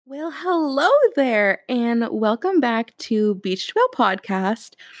Well, hello there, and welcome back to Beach to Whale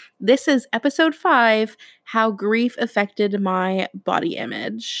Podcast. This is episode 5, How Grief Affected My Body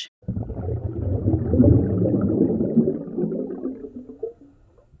Image.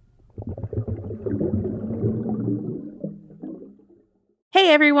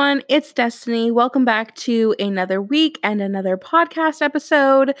 Hey everyone, it's Destiny. Welcome back to another week and another podcast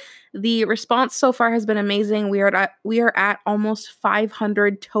episode. The response so far has been amazing. We are at almost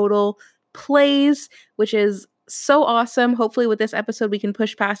 500 total plays, which is so awesome. Hopefully with this episode we can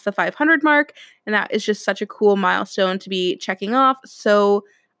push past the 500 mark, and that is just such a cool milestone to be checking off so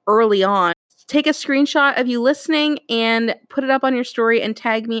early on. Take a screenshot of you listening and put it up on your story and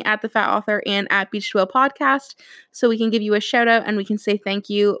tag me at The Fat Author and at Beach to Whale Podcast so we can give you a shout out and we can say thank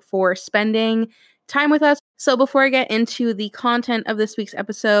you for spending time with us. So before I get into the content of this week's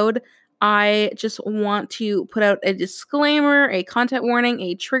episode, I just want to put out a disclaimer, a content warning,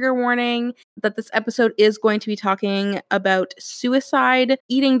 a trigger warning that this episode is going to be talking about suicide,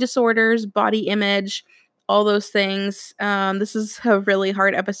 eating disorders, body image, all those things. This is a really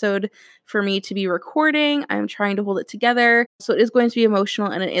hard episode for me to be recording. I'm trying to hold it together. So it is going to be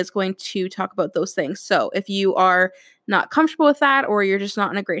emotional and it is going to talk about those things. So if you are not comfortable with that or you're just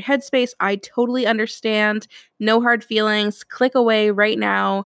not in a great headspace, I totally understand. No hard feelings. Click away right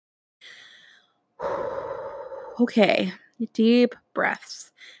now. Okay, deep breaths.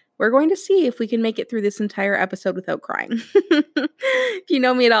 We're going to see if we can make it through this entire episode without crying. If you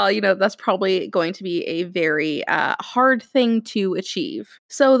know me at all, you know that's probably going to be a very hard thing to achieve.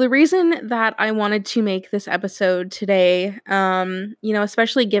 So the reason that I wanted to make this episode today,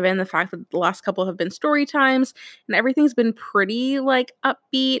 especially given the fact that the last couple have been story times and everything's been pretty like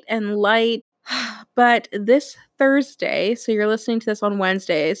upbeat and light. But this Thursday, so you're listening to this on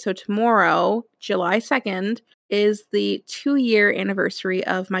Wednesday, so tomorrow, July 2nd, is the 2-year anniversary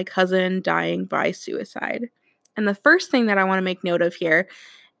of my cousin dying by suicide. And the first thing that I want to make note of here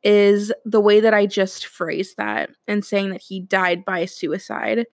is the way that I just phrased that and saying that he died by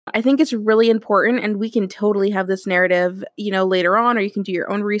suicide. I think it's really important, and we can totally have this narrative, later on, or you can do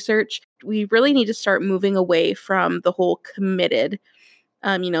your own research. We really need to start moving away from the whole committed,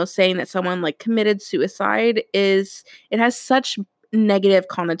 saying that someone like committed suicide it has such negative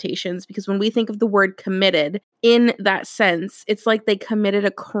connotations, because when we think of the word committed in that sense, it's like they committed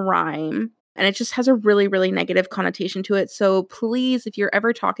a crime, and it just has a really, really negative connotation to it. So please, if you're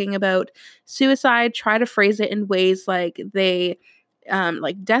ever talking about suicide, try to phrase it in ways like they,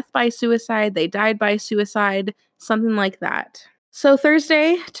 like death by suicide, they died by suicide, something like that. So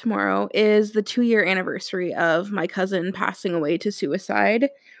Thursday, tomorrow, is the 2-year anniversary of my cousin passing away to suicide.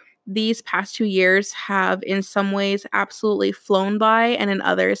 These past 2 years have in some ways absolutely flown by, and in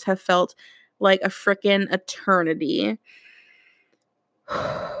others have felt like a frickin' eternity.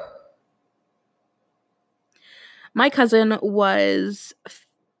 My cousin was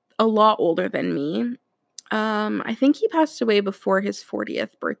a lot older than me. I think he passed away before his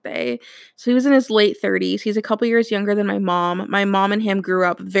 40th birthday. So he was in his late 30s. He's a couple years younger than my mom. My mom and him grew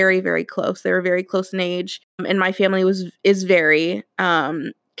up very, very close. They were very close in age. And my family is very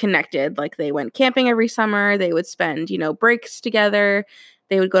connected. Like they went camping every summer. They would spend, breaks together.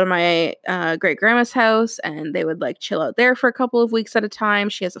 They would go to my great grandma's house and they would like chill out there for a couple of weeks at a time.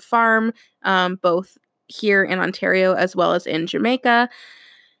 She has a farm, both here in Ontario as well as in Jamaica.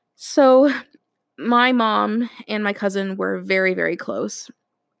 So my mom and my cousin were very, very close.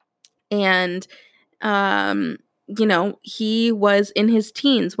 And, he was in his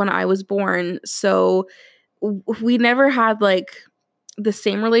teens when I was born. So we never had like the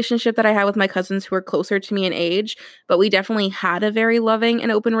same relationship that I had with my cousins who are closer to me in age, but we definitely had a very loving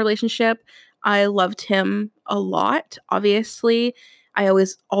and open relationship. I loved him a lot, obviously. I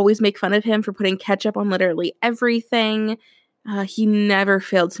always make fun of him for putting ketchup on literally everything. He never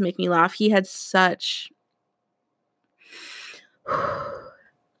failed to make me laugh. He had such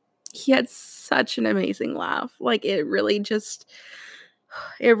an amazing laugh. Like it really just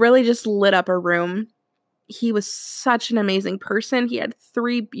lit up a room. He was such an amazing person. He had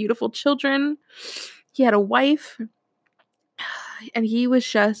 3 beautiful children. He had a wife. And he was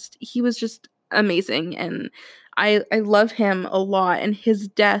just amazing. And I love him a lot. And his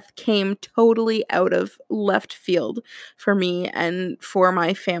death came totally out of left field for me and for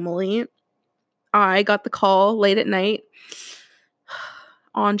my family. I got the call late at night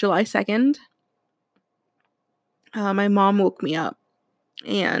on July 2nd. My mom woke me up.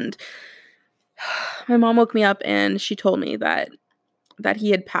 And she told me that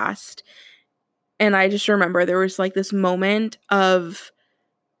he had passed. And I just remember there was like this moment of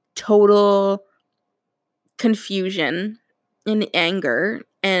total confusion and anger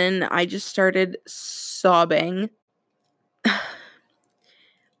and I just started sobbing.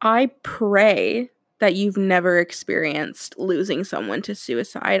 I pray that you've never experienced losing someone to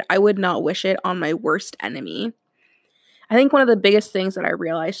suicide. I would not wish it on my worst enemy. I think one of the biggest things that I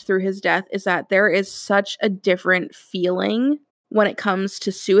realized through his death is that there is such a different feeling when it comes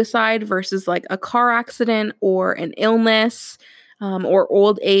to suicide versus like a car accident or an illness, or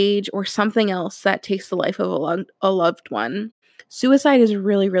old age or something else that takes the life of a loved one. Suicide is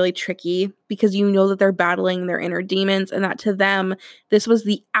really, really tricky because you know that they're battling their inner demons and that to them, this was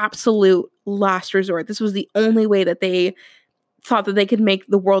the absolute last resort. This was the only way that they thought that they could make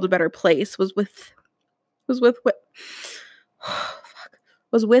the world a better place was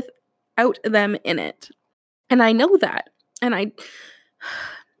without them in it. And I know that. And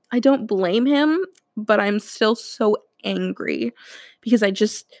I don't blame him, but I'm still so angry because I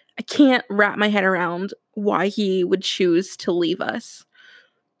can't wrap my head around why he would choose to leave us.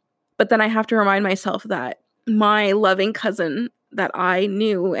 But then I have to remind myself that my loving cousin that I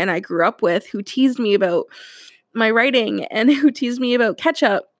knew and I grew up with, who teased me about my writing and who teased me about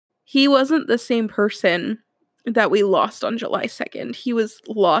ketchup, he wasn't the same person that we lost on July 2nd. He was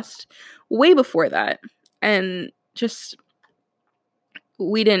lost way before that. And just,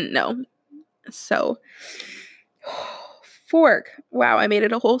 we didn't know. So, fork. Wow, I made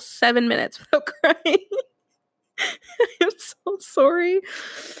it a whole 7 minutes without crying. I'm so sorry.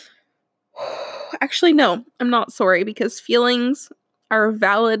 Actually, no, I'm not sorry because feelings are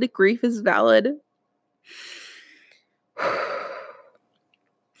valid. Grief is valid.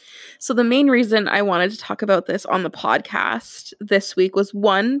 So the main reason I wanted to talk about this on the podcast this week was,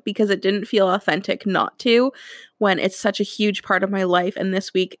 one, because it didn't feel authentic not to when it's such a huge part of my life and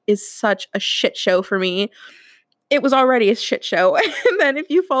this week is such a shit show for me. It was already a shit show. And then if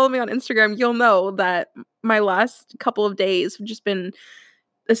you follow me on Instagram, you'll know that my last couple of days have just been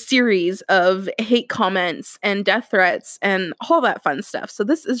a series of hate comments and death threats and all that fun stuff. So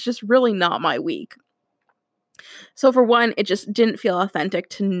this is just really not my week. So for one, it just didn't feel authentic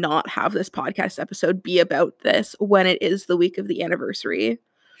to not have this podcast episode be about this when it is the week of the anniversary.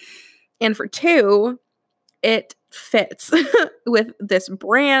 And for two, it fits with this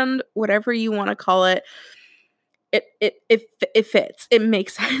brand, whatever you want to call it. It fits. It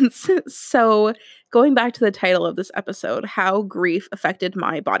makes sense. So going back to the title of this episode, how grief affected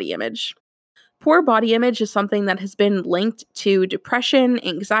my body image. Poor body image is something that has been linked to depression,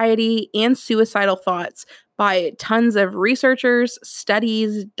 anxiety, and suicidal thoughts by tons of researchers,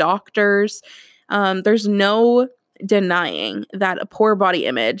 studies, doctors. There's no denying that a poor body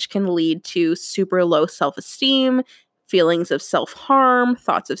image can lead to super low self-esteem, feelings of self-harm,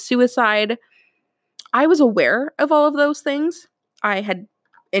 thoughts of suicide. I was aware of all of those things. I had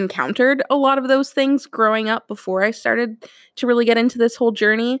encountered a lot of those things growing up before I started to really get into this whole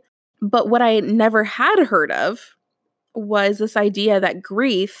journey. But what I never had heard of was this idea that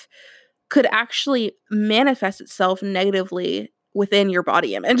grief could actually manifest itself negatively within your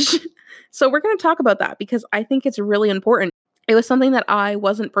body image. So we're going to talk about that because I think it's really important. It was something that I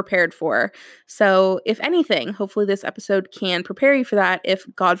wasn't prepared for. So if anything, hopefully this episode can prepare you for that if,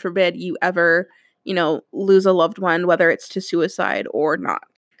 God forbid, you ever, lose a loved one, whether it's to suicide or not.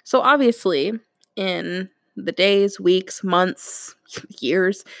 So obviously, in the days, weeks, months,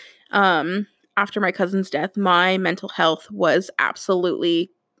 years, after my cousin's death, my mental health was absolutely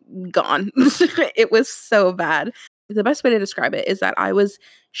gone. It was so bad. The best way to describe it is that I was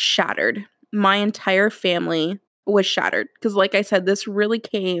shattered. My entire family was shattered because, like I said, this really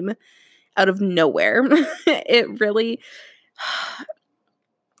came out of nowhere. It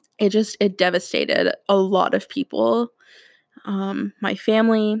devastated a lot of people. My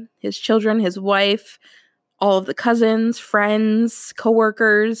family, his children, his wife, all of the cousins, friends,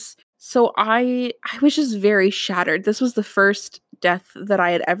 coworkers. So I was just very shattered. This was the first death that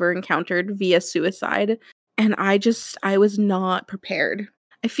I had ever encountered via suicide. And I was not prepared.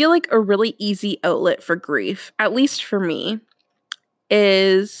 I feel like a really easy outlet for grief, at least for me,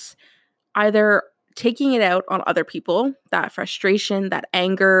 is either taking it out on other people, that frustration, that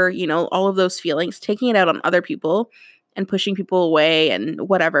anger, all of those feelings, taking it out on other people and pushing people away and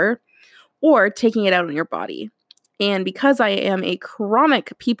whatever, or taking it out on your body. And because I am a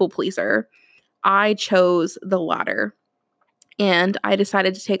chronic people pleaser, I chose the latter. And I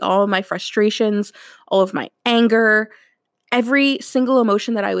decided to take all of my frustrations, all of my anger, every single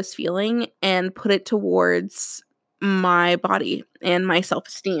emotion that I was feeling and put it towards my body and my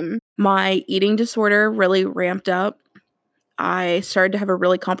self-esteem. My eating disorder really ramped up. I started to have a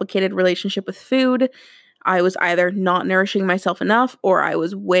really complicated relationship with food. I was either not nourishing myself enough or I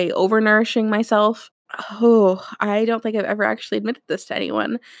was way over nourishing myself. Oh, I don't think I've ever actually admitted this to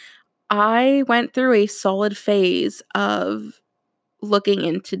anyone. I went through a solid phase of looking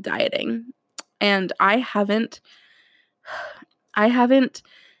into dieting, and I haven't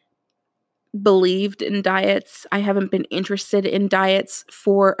believed in diets. I haven't been interested in diets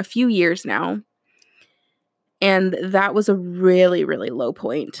for a few years now. And that was a really, really low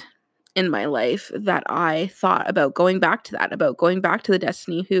point in my life that I thought about going back to that, about going back to the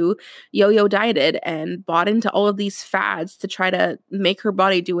Destiny who yo-yo dieted and bought into all of these fads to try to make her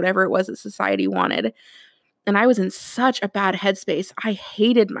body do whatever it was that society wanted. And I was in such a bad headspace. I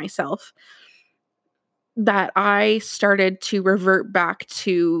hated myself that I started to revert back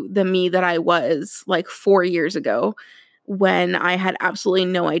to the me that I was like 4 years ago when I had absolutely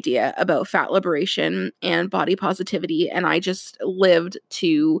no idea about fat liberation and body positivity. And I just lived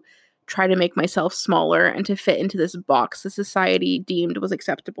to try to make myself smaller and to fit into this box the society deemed was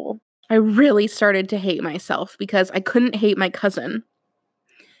acceptable. I really started to hate myself because I couldn't hate my cousin.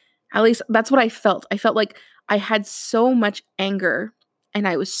 At least that's what I felt. I felt like I had so much anger and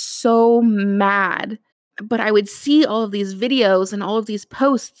I was so mad. But I would see all of these videos and all of these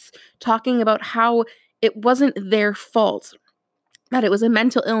posts talking about how it wasn't their fault, that it was a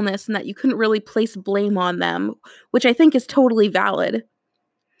mental illness and that you couldn't really place blame on them, which I think is totally valid.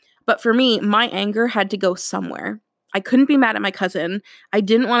 But for me, my anger had to go somewhere. I couldn't be mad at my cousin. I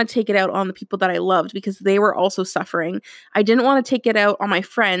didn't want to take it out on the people that I loved because they were also suffering. I didn't want to take it out on my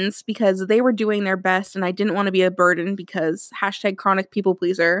friends because they were doing their best and I didn't want to be a burden because #chronic people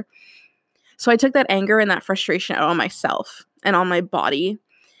pleaser. So I took that anger and that frustration out on myself and on my body.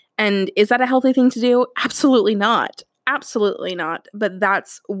 And is that a healthy thing to do? Absolutely not. Absolutely not. But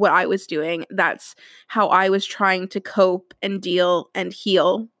that's what I was doing. That's how I was trying to cope and deal and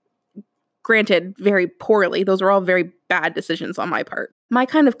heal. Granted, very poorly. Those were all very bad decisions on my part. My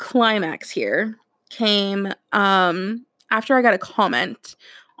kind of climax here came after I got a comment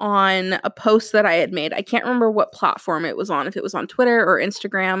on a post that I had made. I can't remember what platform it was on, if it was on Twitter or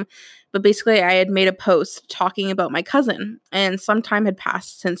Instagram, but basically I had made a post talking about my cousin, and some time had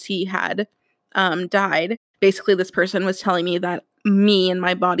passed since he had died. Basically, this person was telling me that me and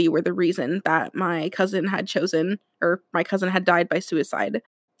my body were the reason that my cousin had died by suicide.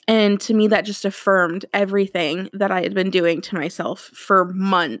 And to me, that just affirmed everything that I had been doing to myself for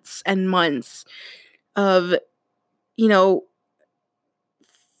months and months of, you know,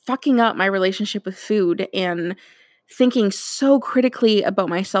 fucking up my relationship with food and thinking so critically about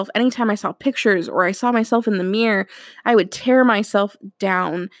myself. Anytime I saw pictures or I saw myself in the mirror, I would tear myself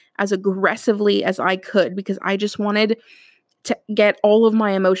down as aggressively as I could because I just wanted to get all of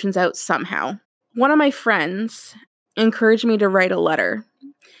my emotions out somehow. One of my friends encouraged me to write a letter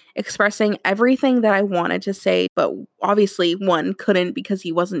expressing everything that I wanted to say, but obviously one couldn't because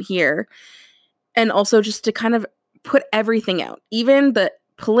he wasn't here. And also just to kind of put everything out, even the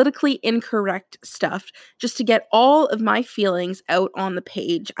politically incorrect stuff, just to get all of my feelings out on the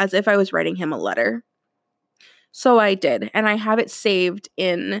page as if I was writing him a letter. So I did, and I have it saved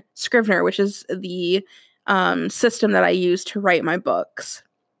in Scrivener, which is the system that I use to write my books.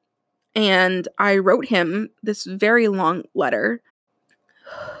 And I wrote him this very long letter.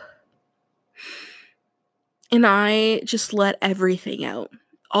 And I just let everything out.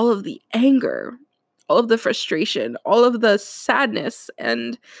 All of the anger, all of the frustration, all of the sadness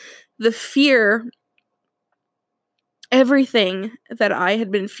and the fear, everything that I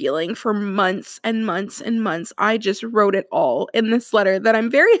had been feeling for months and months and months. I just wrote it all in this letter that I'm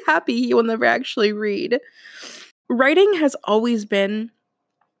very happy he will never actually read. Writing has always been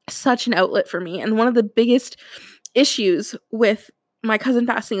such an outlet for me. And one of the biggest issues with my cousin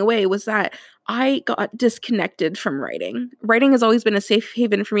passing away was that I got disconnected from writing. Writing has always been a safe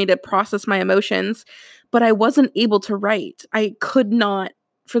haven for me to process my emotions, but I wasn't able to write. I could not,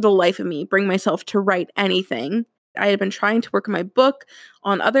 for the life of me, bring myself to write anything. I had been trying to work on my book,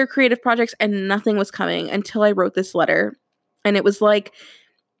 on other creative projects, and nothing was coming until I wrote this letter. And it was like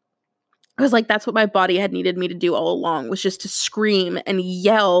that's what my body had needed me to do all along, was just to scream and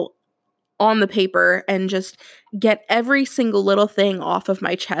yell on the paper and just get every single little thing off of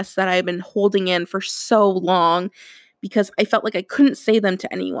my chest that I had been holding in for so long because I felt like I couldn't say them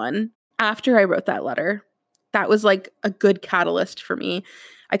to anyone. After I wrote that letter, that was like a good catalyst for me.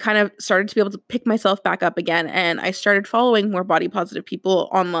 I kind of started to be able to pick myself back up again, and I started following more body positive people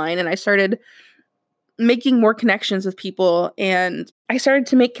online, and I started making more connections with people, and I started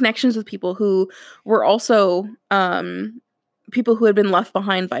to make connections with people who were also people who had been left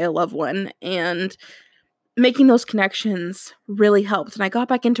behind by a loved one. And making those connections really helped. And I got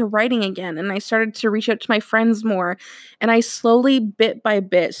back into writing again, and I started to reach out to my friends more. And I slowly, bit by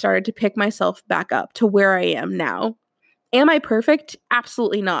bit, started to pick myself back up to where I am now. Am I perfect?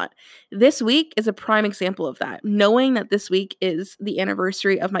 Absolutely not. This week is a prime example of that. Knowing that this week is the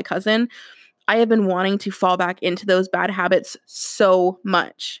anniversary of my cousin, I have been wanting to fall back into those bad habits so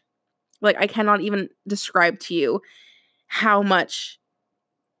much. Like, I cannot even describe to you how much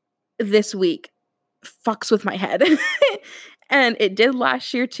this week fucks with my head. And it did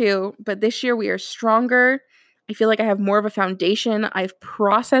last year too, but this year we are stronger. I feel like I have more of a foundation. I've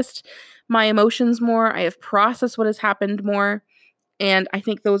processed my emotions more. I have processed what has happened more. And I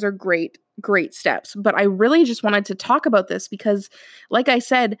think those are great, great steps. But I really just wanted to talk about this because, like I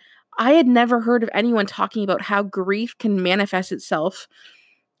said, I had never heard of anyone talking about how grief can manifest itself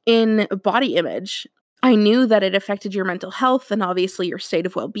in body image. I knew that it affected your mental health and obviously your state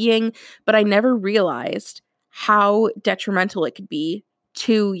of well-being, but I never realized how detrimental it could be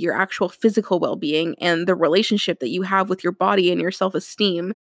to your actual physical well-being and the relationship that you have with your body and your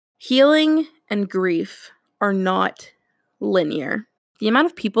self-esteem. Healing and grief are not linear. The amount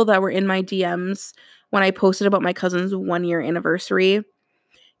of people that were in my DMs when I posted about my cousin's 1-year anniversary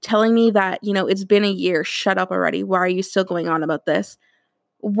telling me that, it's been a year, shut up already, why are you still going on about this,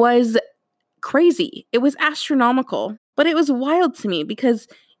 was crazy. It was astronomical, but it was wild to me because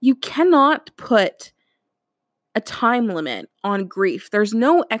you cannot put a time limit on grief. There's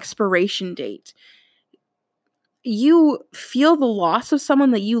no expiration date. You feel the loss of someone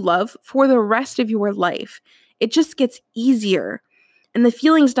that you love for the rest of your life. It just gets easier and the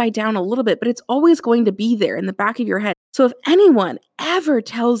feelings die down a little bit, but it's always going to be there in the back of your head. So if anyone ever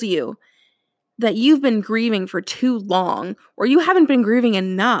tells you that you've been grieving for too long, or you haven't been grieving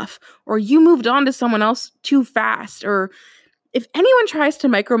enough, or you moved on to someone else too fast, or if anyone tries to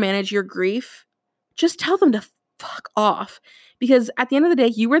micromanage your grief, just tell them to fuck off. Because at the end of the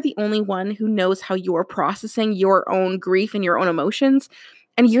day, you are the only one who knows how you're processing your own grief and your own emotions.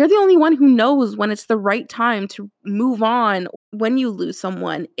 And you're the only one who knows when it's the right time to move on. When you lose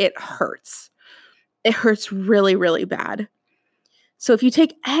someone, it hurts. It hurts really, really bad. So if you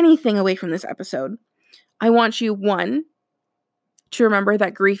take anything away from this episode, I want you, one, to remember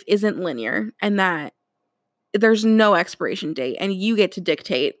that grief isn't linear and that there's no expiration date and you get to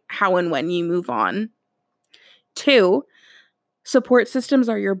dictate how and when you move on. Two, support systems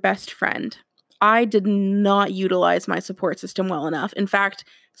are your best friend. I did not utilize my support system well enough. In fact,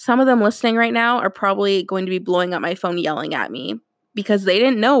 some of them listening right now are probably going to be blowing up my phone yelling at me because they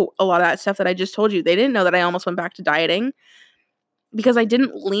didn't know a lot of that stuff that I just told you. They didn't know that I almost went back to dieting because I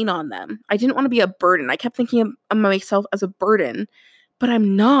didn't lean on them. I didn't want to be a burden. I kept thinking of myself as a burden, but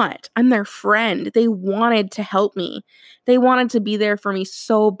I'm not. I'm their friend. They wanted to help me. They wanted to be there for me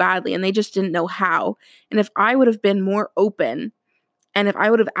so badly, and they just didn't know how. And if I would have been more open, and if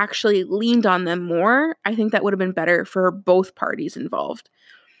I would have actually leaned on them more, I think that would have been better for both parties involved.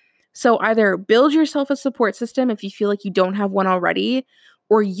 So either build yourself a support system if you feel like you don't have one already,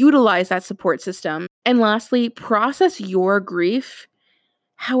 or utilize that support system. And lastly, process your grief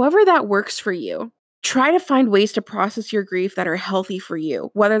however that works for you. Try to find ways to process your grief that are healthy for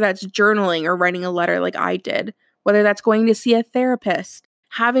you, whether that's journaling or writing a letter like I did, whether that's going to see a therapist,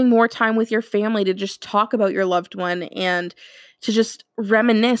 having more time with your family to just talk about your loved one and to just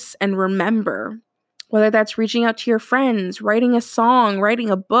reminisce and remember, whether that's reaching out to your friends, writing a song, writing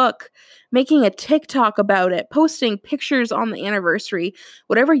a book, making a TikTok about it, posting pictures on the anniversary,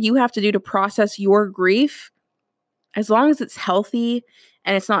 whatever you have to do to process your grief, as long as it's healthy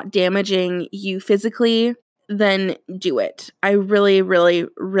and it's not damaging you physically, then do it. I really, really,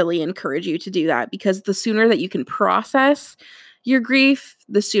 really encourage you to do that because the sooner that you can process your grief,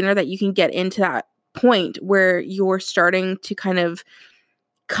 the sooner that you can get into that point where you're starting to kind of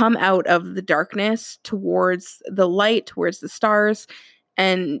come out of the darkness towards the light, towards the stars,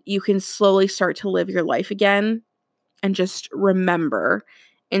 and you can slowly start to live your life again and just remember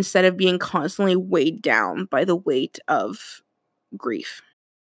instead of being constantly weighed down by the weight of grief.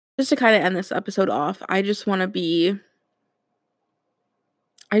 Just to kind of end this episode off, I just really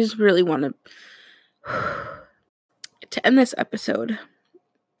want to end this episode.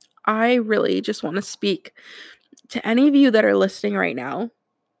 I really just want to speak to any of you that are listening right now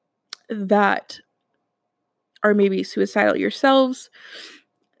that are maybe suicidal yourselves,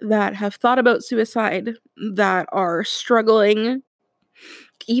 that have thought about suicide, that are struggling,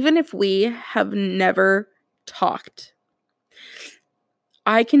 even if we have never talked.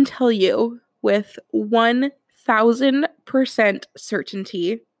 I can tell you with 1000%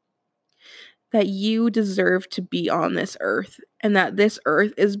 certainty that you deserve to be on this earth and that this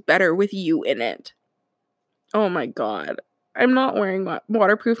earth is better with you in it. Oh my God. I'm not wearing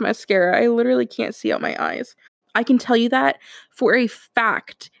waterproof mascara. I literally can't see out my eyes. I can tell you that for a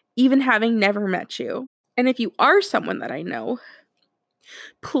fact, even having never met you. And if you are someone that I know,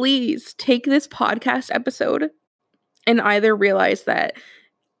 please take this podcast episode and either realize that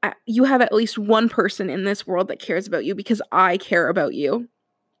you have at least one person in this world that cares about you, because I care about you.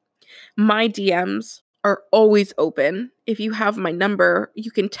 My DMs are always open. If you have my number, you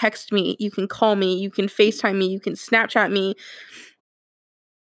can text me, you can call me, you can FaceTime me, you can Snapchat me.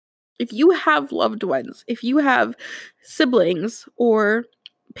 If you have loved ones, if you have siblings or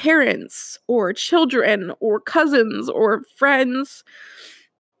parents or children or cousins or friends,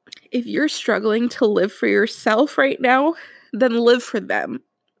 if you're struggling to live for yourself right now, then live for them.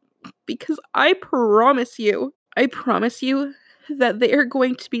 Because I promise you that they are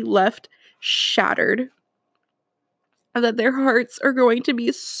going to be left shattered. And that their hearts are going to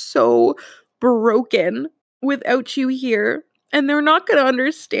be so broken without you here. And they're not going to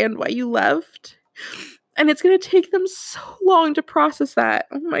understand why you left. And it's going to take them so long to process that.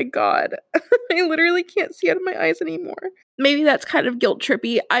 Oh my God. I literally can't see out of my eyes anymore. Maybe that's kind of guilt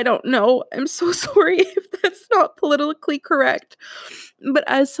trippy. I don't know. I'm so sorry if that's not politically correct. But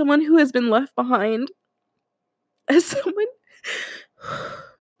as someone who has been left behind, as someone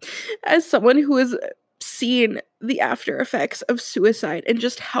who has seen the after effects of suicide and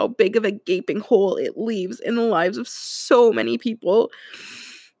just how big of a gaping hole it leaves in the lives of so many people,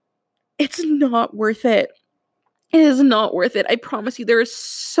 it's not worth it. It is not worth it. I promise you, there is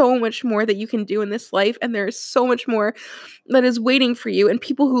so much more that you can do in this life, and there is so much more that is waiting for you, and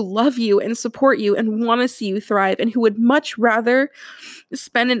people who love you and support you and want to see you thrive, and who would much rather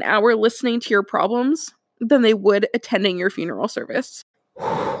spend an hour listening to your problems than they would attending your funeral service.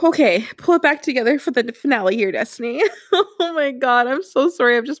 Okay, pull it back together for the finale here, Destiny. Oh my God, I'm so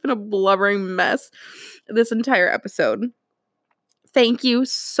sorry. I've just been a blubbering mess this entire episode. Thank you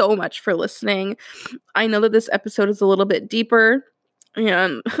so much for listening. I know that this episode is a little bit deeper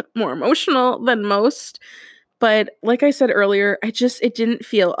and more emotional than most, but like I said earlier, it didn't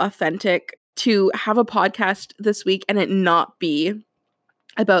feel authentic to have a podcast this week and it not be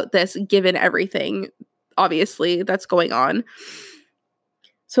about this, given everything, obviously, that's going on.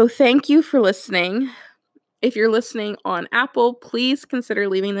 So thank you for listening. If you're listening on Apple, please consider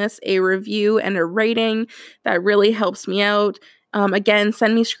leaving this a review and a rating. That really helps me out. Again,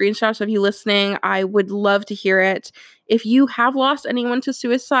 send me screenshots of you listening. I would love to hear it. If you have lost anyone to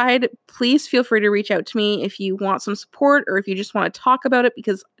suicide, please feel free to reach out to me if you want some support or if you just want to talk about it,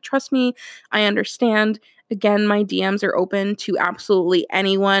 because trust me, I understand. Again, my DMs are open to absolutely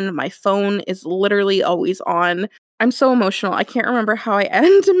anyone. My phone is literally always on. I'm so emotional. I can't remember how I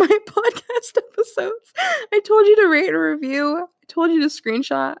end my podcast episodes. I told you to rate and review. I told you to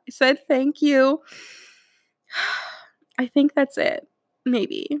screenshot. I said thank you. I think that's it.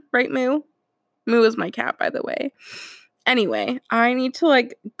 Maybe. Right, Moo? Moo is my cat, by the way. Anyway, I need to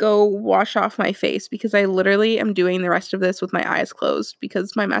go wash off my face because I literally am doing the rest of this with my eyes closed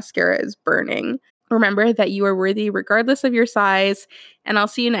because my mascara is burning. Remember that you are worthy regardless of your size, and I'll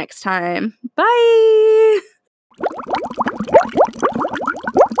see you next time. Bye!